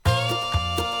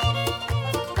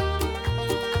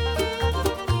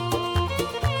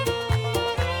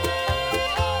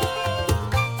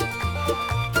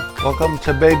Welcome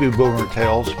to Baby Boomer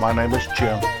Tales. My name is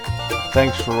Jim.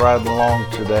 Thanks for riding along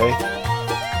today.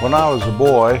 When I was a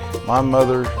boy, my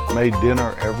mother made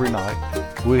dinner every night.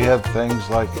 We had things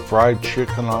like fried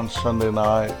chicken on Sunday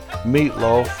night,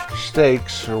 meatloaf,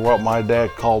 steaks, or what my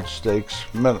dad called steaks,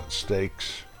 minute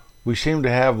steaks. We seemed to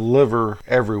have liver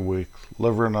every week,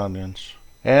 liver and onions.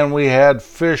 And we had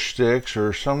fish sticks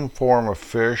or some form of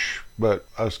fish, but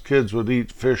us kids would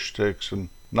eat fish sticks and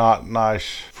not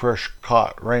nice fresh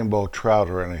caught rainbow trout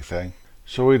or anything.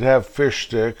 So we'd have fish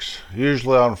sticks,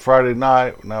 usually on Friday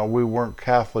night. Now we weren't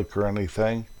Catholic or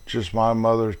anything, just my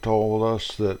mother told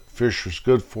us that fish was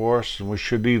good for us and we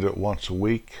should eat it once a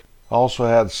week. Also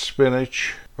had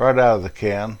spinach right out of the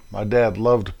can. My dad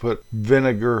loved to put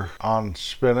vinegar on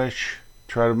spinach,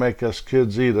 try to make us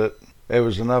kids eat it. It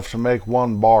was enough to make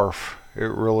one barf,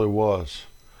 it really was.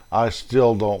 I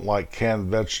still don't like canned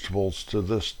vegetables to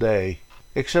this day.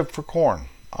 Except for corn.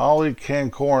 I'll eat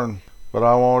canned corn, but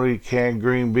I won't eat canned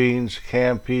green beans,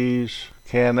 canned peas,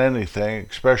 canned anything,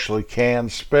 especially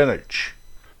canned spinach.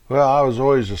 Well, I was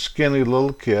always a skinny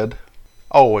little kid.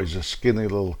 Always a skinny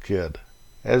little kid.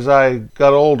 As I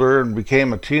got older and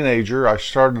became a teenager, I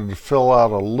started to fill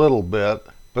out a little bit,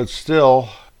 but still,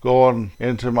 going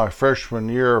into my freshman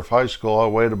year of high school, I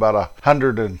weighed about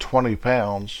 120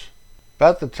 pounds.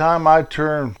 About the time I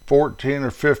turned 14 or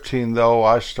 15, though,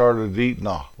 I started eating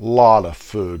a lot of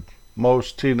food.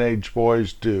 Most teenage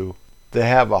boys do. They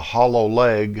have a hollow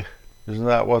leg. Isn't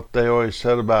that what they always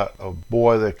said about a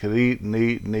boy that could eat and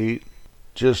eat and eat?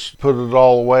 Just put it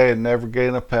all away and never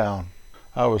gain a pound.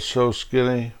 I was so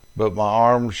skinny, but my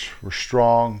arms were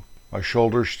strong. My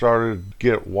shoulders started to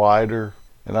get wider,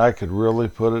 and I could really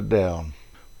put it down.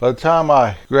 By the time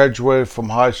I graduated from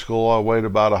high school, I weighed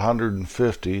about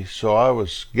 150, so I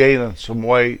was gaining some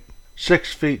weight.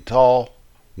 6 feet tall,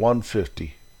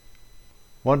 150.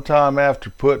 One time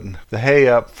after putting the hay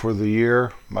up for the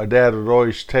year, my dad would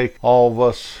always take all of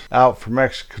us out for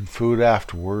Mexican food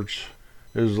afterwards.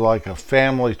 It was like a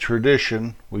family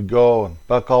tradition. We'd go and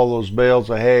buck all those bales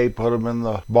of hay, put them in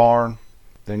the barn,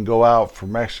 then go out for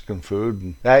Mexican food.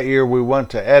 And that year we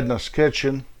went to Edna's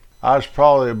Kitchen. I was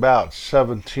probably about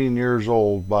 17 years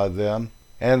old by then,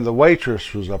 and the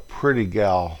waitress was a pretty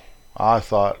gal. I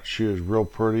thought she was real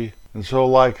pretty, and so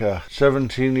like a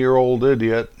 17-year-old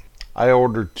idiot, I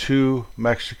ordered 2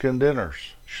 Mexican dinners.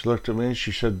 She looked at me and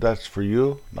she said, "That's for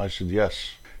you?" And I said,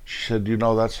 "Yes." She said, "You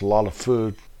know, that's a lot of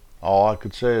food." All I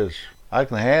could say is, "I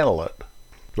can handle it."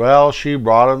 Well, she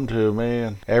brought them to me,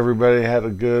 and everybody had a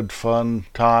good, fun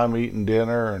time eating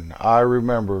dinner, and I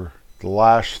remember the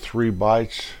last 3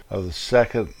 bites of the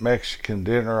second Mexican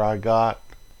dinner I got,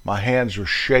 my hands were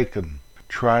shaking,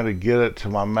 trying to get it to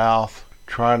my mouth,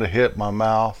 trying to hit my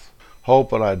mouth,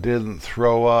 hoping I didn't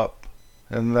throw up.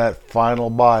 In that final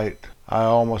bite, I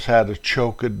almost had to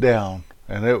choke it down,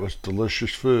 and it was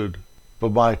delicious food.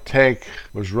 But my tank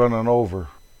was running over,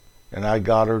 and I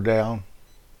got her down.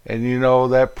 And you know,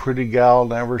 that pretty gal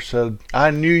never said, "I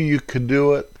knew you could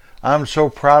do it. I'm so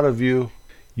proud of you.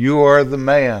 You are the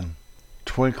man."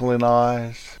 Twinkling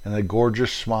eyes and a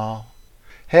gorgeous smile.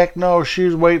 Heck no, she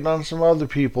was waiting on some other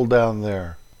people down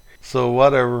there. So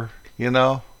whatever, you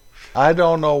know. I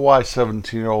don't know why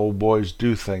 17-year-old boys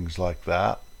do things like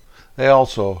that. They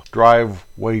also drive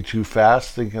way too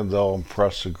fast thinking they'll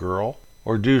impress a girl,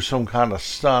 or do some kind of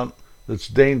stunt that's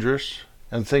dangerous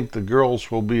and think the girls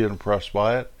will be impressed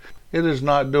by it. It is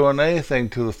not doing anything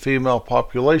to the female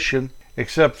population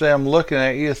except them looking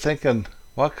at you thinking,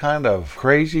 "What kind of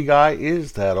crazy guy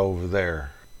is that over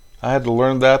there?" I had to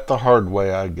learn that the hard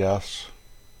way, I guess.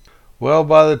 Well,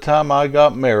 by the time I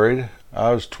got married,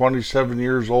 I was 27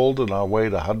 years old and I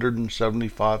weighed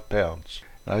 175 pounds.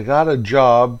 I got a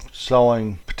job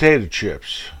selling potato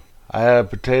chips. I had a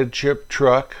potato chip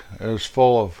truck. It was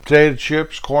full of potato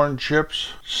chips, corn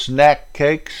chips, snack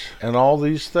cakes, and all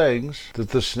these things that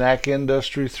the snack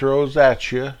industry throws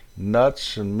at you,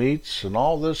 nuts and meats and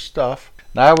all this stuff.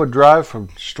 And I would drive from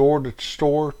store to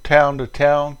store, town to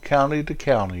town, county to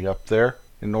county up there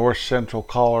in north central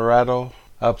Colorado,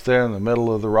 up there in the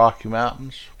middle of the Rocky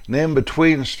Mountains. And in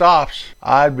between stops,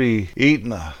 I'd be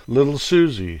eating a Little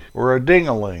Susie or a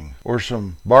Ding-a-ling or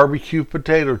some barbecue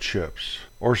potato chips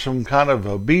or some kind of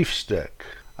a beef stick.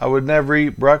 I would never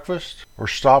eat breakfast or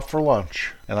stop for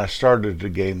lunch, and I started to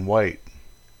gain weight.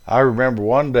 I remember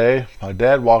one day my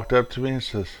dad walked up to me and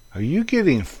says, "Are you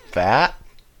getting fat?"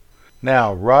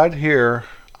 Now, right here,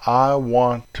 I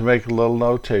want to make a little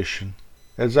notation.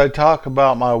 As I talk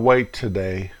about my weight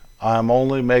today, I'm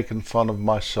only making fun of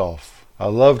myself. I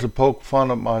love to poke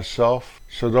fun at myself,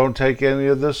 so don't take any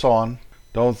of this on.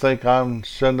 Don't think I'm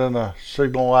sending a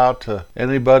signal out to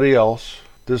anybody else.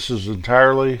 This is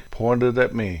entirely pointed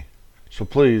at me. So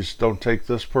please don't take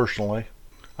this personally.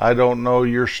 I don't know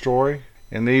your story,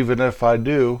 and even if I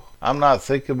do, I'm not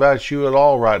thinking about you at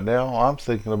all right now. I'm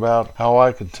thinking about how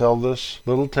I can tell this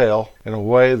little tale in a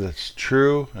way that's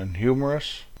true and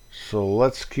humorous. So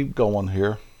let's keep going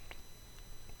here.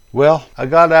 Well, I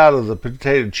got out of the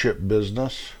potato chip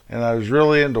business, and I was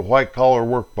really into white-collar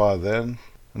work by then.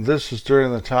 And this is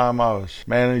during the time I was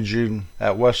managing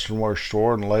at Western Wear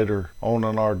Store and later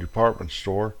owning our department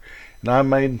store, and I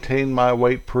maintained my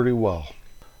weight pretty well.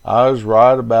 I was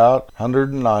right about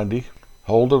 190,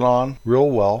 holding on real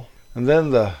well. And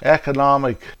then the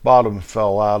economic bottom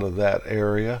fell out of that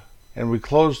area, and we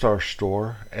closed our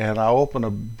store, and I opened a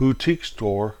boutique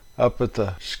store up at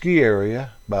the ski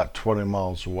area about 20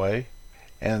 miles away.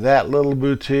 And that little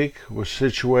boutique was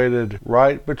situated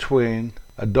right between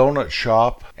a donut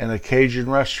shop and a Cajun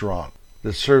restaurant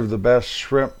that served the best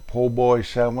shrimp po' boy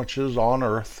sandwiches on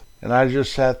earth. And I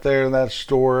just sat there in that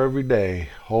store every day,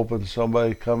 hoping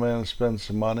somebody'd come in and spend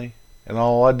some money. And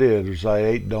all I did was I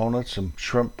ate donuts and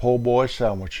shrimp po' boy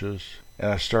sandwiches,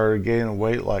 and I started gaining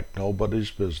weight like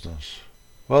nobody's business.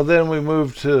 Well, then we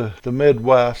moved to the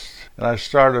Midwest, and I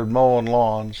started mowing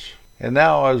lawns. And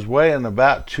now I was weighing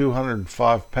about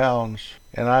 205 pounds,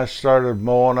 and I started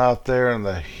mowing out there in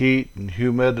the heat and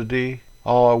humidity.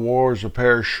 All I wore was a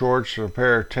pair of shorts and a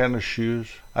pair of tennis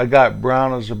shoes. I got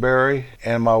brown as a berry,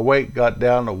 and my weight got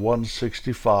down to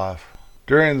 165.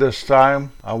 During this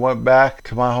time, I went back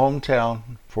to my hometown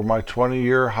for my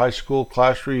 20-year high school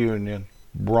class reunion.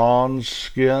 Bronze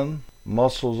skin,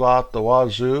 muscles out the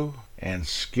wazoo, and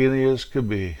skinny as could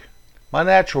be. My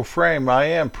natural frame, I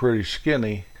am pretty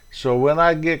skinny, so when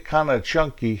I get kind of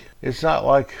chunky, it's not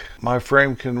like my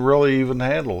frame can really even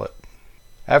handle it.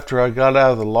 After I got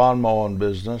out of the lawn mowing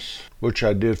business, which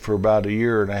I did for about a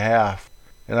year and a half,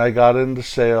 and I got into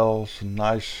sales, a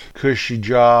nice cushy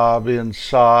job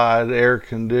inside, air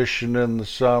conditioned in the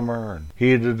summer and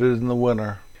heated in the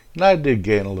winter. And I did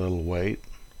gain a little weight.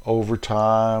 Over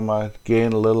time, I'd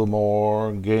gain a little more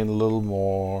and gain a little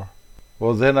more.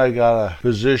 Well, then I got a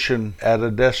position at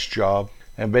a desk job,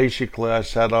 and basically I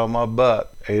sat on my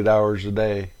butt 8 hours a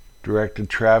day, directed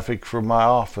traffic from my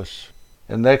office.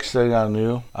 And next thing I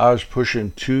knew, I was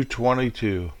pushing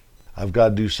 222. I've got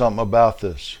to do something about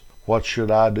this. What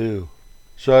should I do?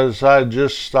 So I decided to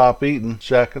just stop eating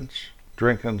seconds,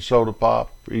 drinking soda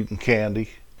pop, eating candy,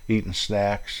 eating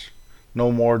snacks,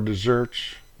 no more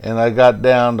desserts. And I got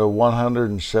down to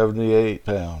 178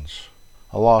 pounds.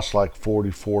 I lost like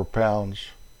 44 pounds.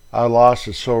 I lost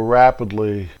it so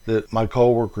rapidly that my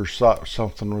coworkers thought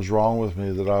something was wrong with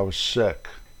me, that I was sick.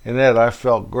 And yet I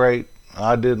felt great.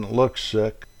 I didn't look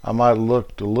sick. I might have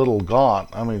looked a little gaunt.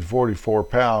 44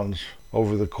 pounds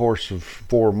over the course of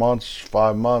 4 months,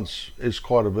 5 months, is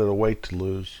quite a bit of weight to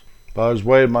lose. But I was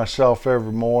weighing myself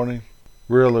every morning,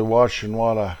 really watching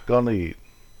what I'm gonna eat.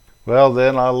 Well,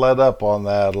 then I let up on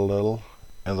that a little,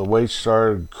 and the weight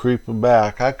started creeping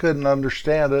back. I couldn't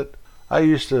understand it. I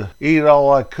used to eat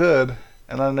all I could,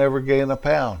 and I never gained a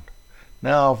pound.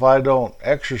 Now, if I don't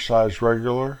exercise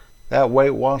regular, that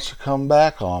weight wants to come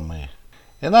back on me.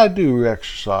 And I do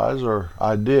exercise, or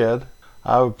I did.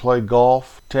 I would play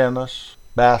golf, tennis,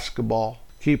 basketball,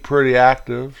 keep pretty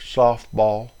active,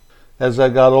 softball. As I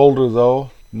got older,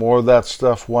 though, more of that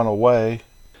stuff went away.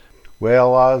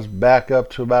 Well, I was back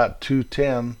up to about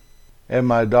 210, and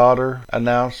my daughter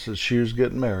announced that she was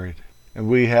getting married. And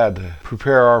we had to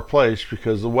prepare our place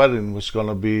because the wedding was going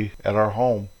to be at our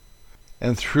home.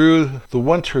 And through the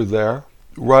winter there,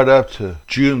 right up to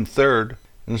June 3rd,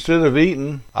 instead of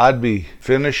eating, I'd be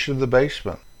finished in the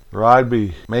basement. Or I'd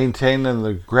be maintaining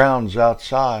the grounds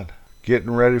outside,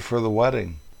 getting ready for the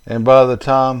wedding. And by the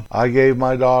time I gave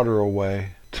my daughter away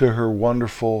to her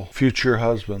wonderful future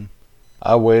husband,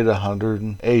 I weighed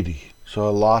 180. So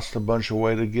I lost a bunch of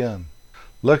weight again.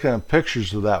 Looking at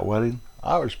pictures of that wedding,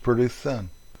 I was pretty thin.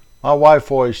 My wife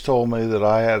always told me that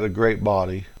I had a great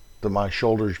body, that my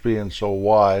shoulders being so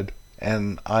wide,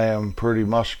 and I am pretty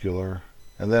muscular.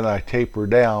 And then I tapered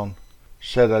down,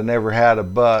 said I never had a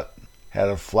butt, had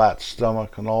a flat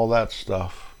stomach and all that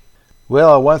stuff.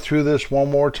 Well, I went through this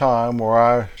one more time where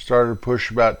I started to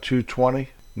push about 220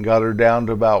 and got her down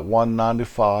to about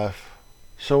 195.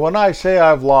 So when I say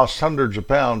I've lost hundreds of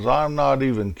pounds, I'm not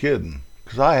even kidding,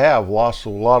 because I have lost a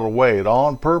lot of weight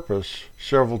on purpose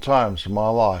several times in my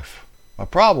life. My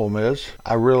problem is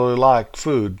I really like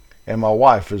food, and my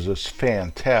wife is a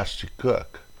fantastic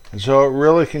cook. And so it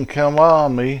really can come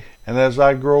on me, and as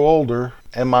I grow older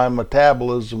and my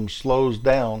metabolism slows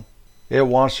down, it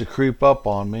wants to creep up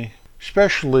on me,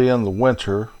 especially in the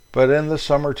winter. But in the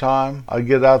summertime, I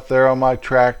get out there on my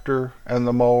tractor and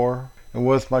the mower and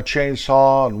with my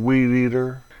chainsaw and weed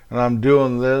eater, and I'm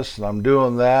doing this and I'm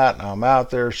doing that, and I'm out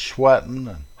there sweating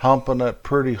and humping it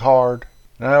pretty hard.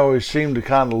 And I always seem to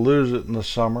kind of lose it in the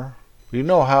summer. You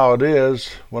know how it is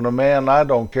when a man, I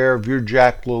don't care if you're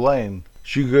Jack LaLanne,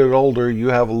 as you get older, you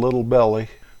have a little belly.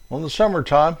 Well, in the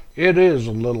summertime, it is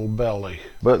a little belly.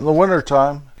 But in the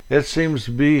wintertime, it seems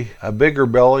to be a bigger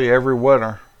belly every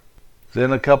winter.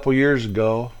 Then a couple years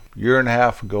ago, year and a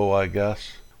half ago, I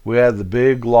guess, we had the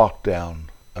big lockdown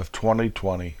of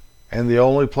 2020. And the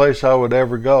only place I would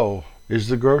ever go is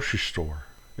the grocery store.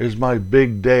 It's my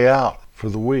big day out for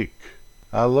the week.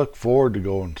 I look forward to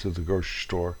going to the grocery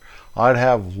store. I'd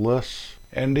have lists,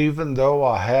 and even though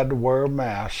I had to wear a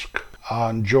mask, I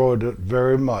enjoyed it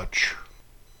very much.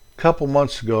 A couple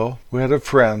months ago, we had a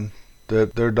friend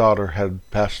that their daughter had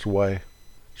passed away.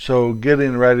 So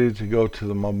getting ready to go to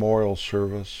the memorial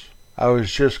service, I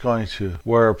was just going to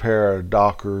wear a pair of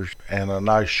Dockers and a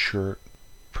nice shirt,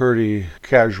 pretty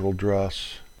casual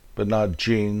dress, but not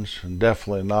jeans, and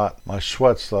definitely not my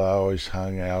sweats that I always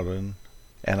hang out in.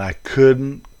 And I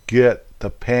couldn't get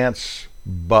the pants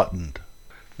buttoned.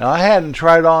 Now, I hadn't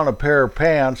tried on a pair of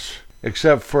pants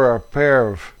except for a pair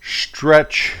of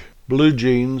stretch blue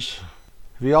jeans.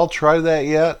 Have y'all tried that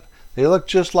yet? They look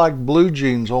just like blue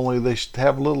jeans, only they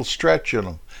have a little stretch in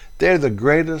them. They're the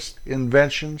greatest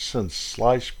invention since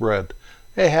sliced bread.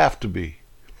 They have to be.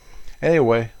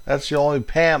 Anyway, that's the only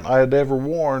pant I had ever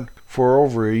worn for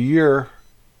over a year.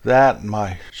 That and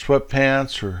my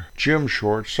sweatpants or gym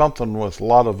shorts, something with a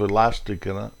lot of elastic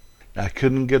in it. I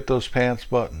couldn't get those pants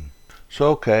buttoned. So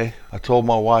okay, I told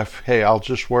my wife, hey, I'll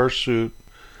just wear a suit.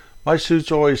 My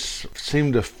suits always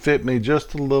seem to fit me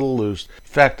just a little loose. In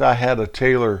fact, I had a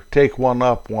tailor take one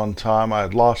up one time. I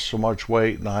had lost so much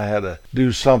weight and I had to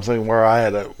do something where I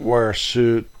had to wear a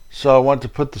suit. So I went to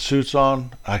put the suits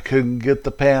on. I couldn't get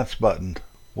the pants buttoned.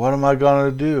 What am I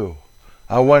going to do?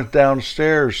 I went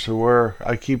downstairs to where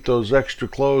I keep those extra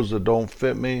clothes that don't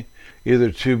fit me,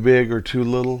 either too big or too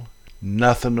little.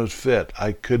 Nothing would fit.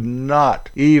 I could not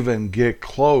even get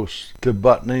close to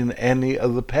buttoning any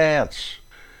of the pants.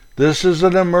 This is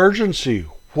an emergency.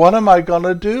 What am I going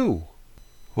to do?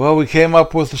 Well, we came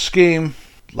up with a scheme,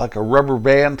 like a rubber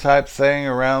band type thing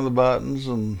around the buttons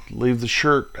and leave the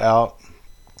shirt out.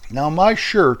 Now, my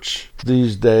shirts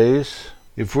these days,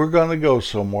 if we're going to go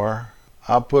somewhere,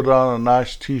 I put on a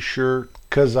nice t-shirt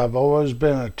because I've always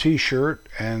been a t-shirt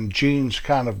and jeans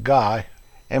kind of guy.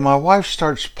 And my wife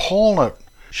starts pulling it.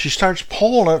 She starts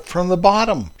pulling it from the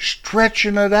bottom,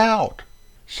 stretching it out,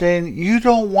 saying, you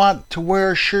don't want to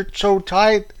wear a shirt so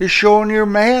tight it's showing your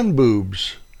man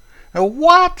boobs. Now,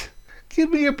 what?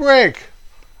 Give me a break.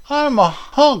 I'm a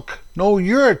hunk. No,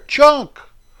 you're a chunk.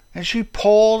 And she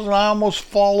pulls and I almost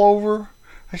fall over.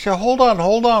 I said, hold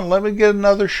on, let me get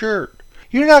another shirt.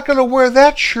 You're not going to wear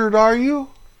that shirt, are you?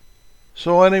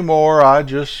 So anymore, I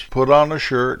just put on a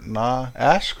shirt and I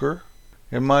ask her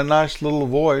in my nice little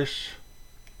voice,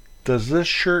 does this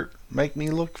shirt make me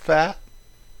look fat?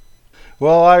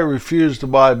 Well, I refuse to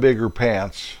buy bigger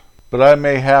pants, but I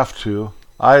may have to.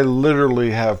 I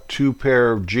literally have 2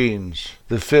 pair of jeans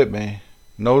that fit me.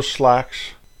 No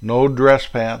slacks, no dress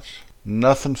pants,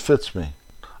 nothing fits me.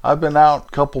 I've been out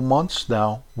a couple months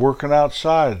now working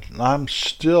outside and I'm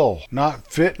still not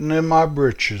fitting in my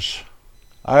britches.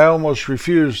 I almost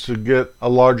refuse to get a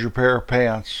larger pair of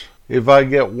pants. If I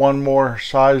get one more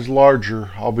size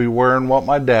larger, I'll be wearing what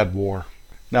my dad wore.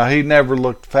 Now, he never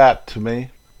looked fat to me,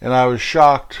 and I was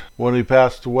shocked when he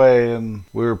passed away and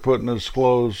we were putting his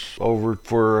clothes over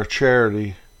for a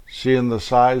charity, seeing the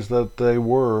size that they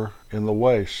were in the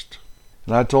waist.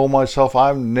 And I told myself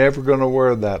I'm never going to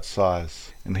wear that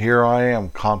size. And here I am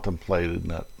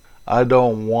contemplating it. I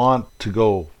don't want to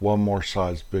go one more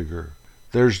size bigger.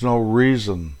 There's no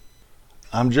reason.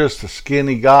 I'm just a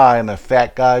skinny guy in a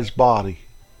fat guy's body.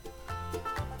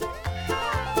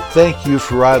 Thank you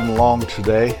for riding along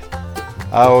today.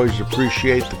 I always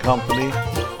appreciate the company.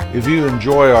 If you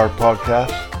enjoy our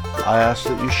podcast, I ask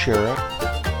that you share it.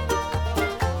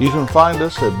 You can find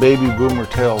us at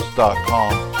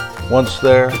babyboomertales.com. Once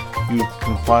there, you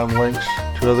can find links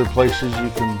to other places you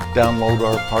can download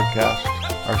our podcast,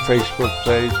 our Facebook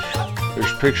page.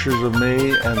 There's pictures of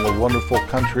me and the wonderful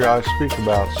country I speak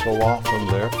about so often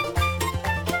there.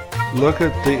 Look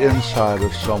at the inside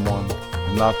of someone,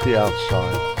 not the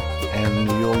outside, and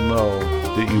you'll know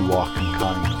that you walk in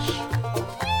kindness.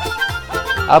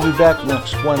 I'll be back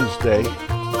next Wednesday.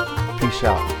 Peace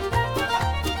out.